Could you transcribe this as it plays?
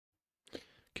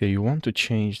Okay, you want to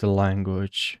change the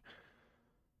language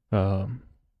um,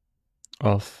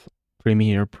 of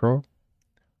Premiere Pro.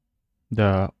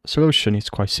 The solution is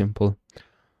quite simple.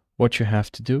 What you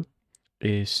have to do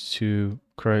is to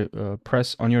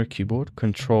press on your keyboard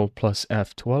Control plus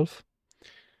F12.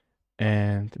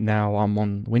 And now I'm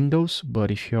on Windows, but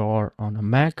if you are on a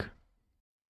Mac,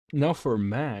 now for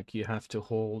Mac, you have to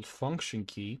hold Function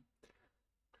key,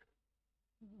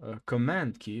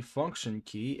 Command key, Function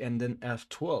key, and then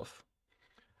F12.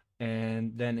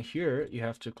 And then here you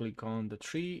have to click on the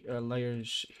three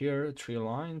layers here, three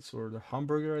lines, or the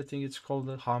hamburger, I think it's called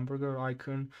the hamburger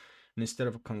icon. And instead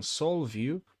of a console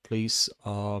view, please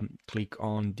click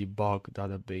on debug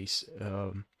database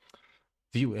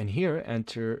view. And here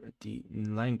enter the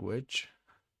language.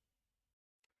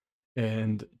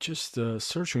 And just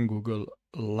search in Google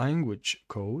language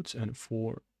codes, and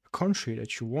for country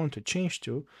that you want to change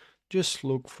to, just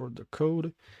look for the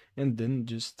code and then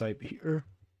just type here.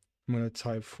 I'm going to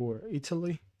type for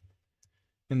Italy,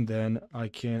 and then I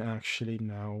can actually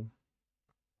now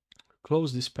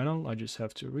close this panel. I just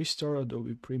have to restart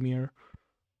Adobe Premiere.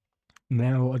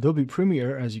 Now Adobe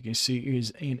Premiere, as you can see,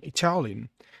 is in Italian,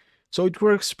 so it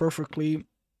works perfectly.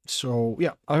 So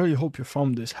yeah, I really hope you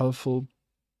found this helpful.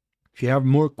 If you have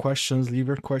more questions, leave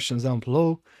your questions down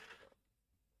below.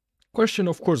 Question,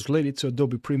 of course, related to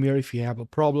Adobe Premiere. If you have a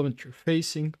problem that you're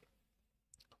facing,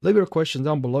 leave your questions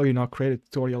down below, and I'll create a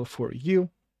tutorial for you.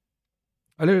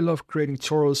 I really love creating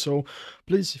tutorials, so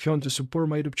please, if you want to support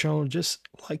my YouTube channel, just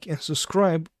like and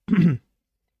subscribe.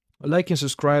 Like and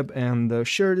subscribe, and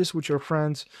share this with your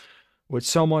friends, with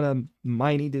someone that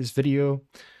might need this video.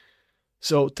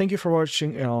 So thank you for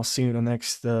watching, and I'll see you in the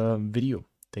next video.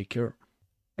 Take care.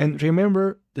 And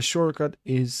remember, the shortcut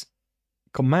is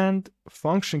Command,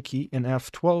 Function key, and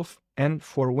F12, and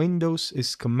for Windows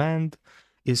is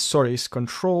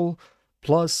Control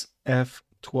plus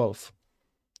F12.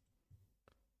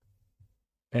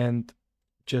 And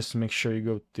just make sure you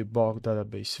go to debug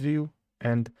database view,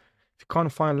 and if you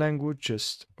can't find language,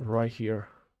 just right here,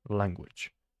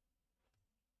 language.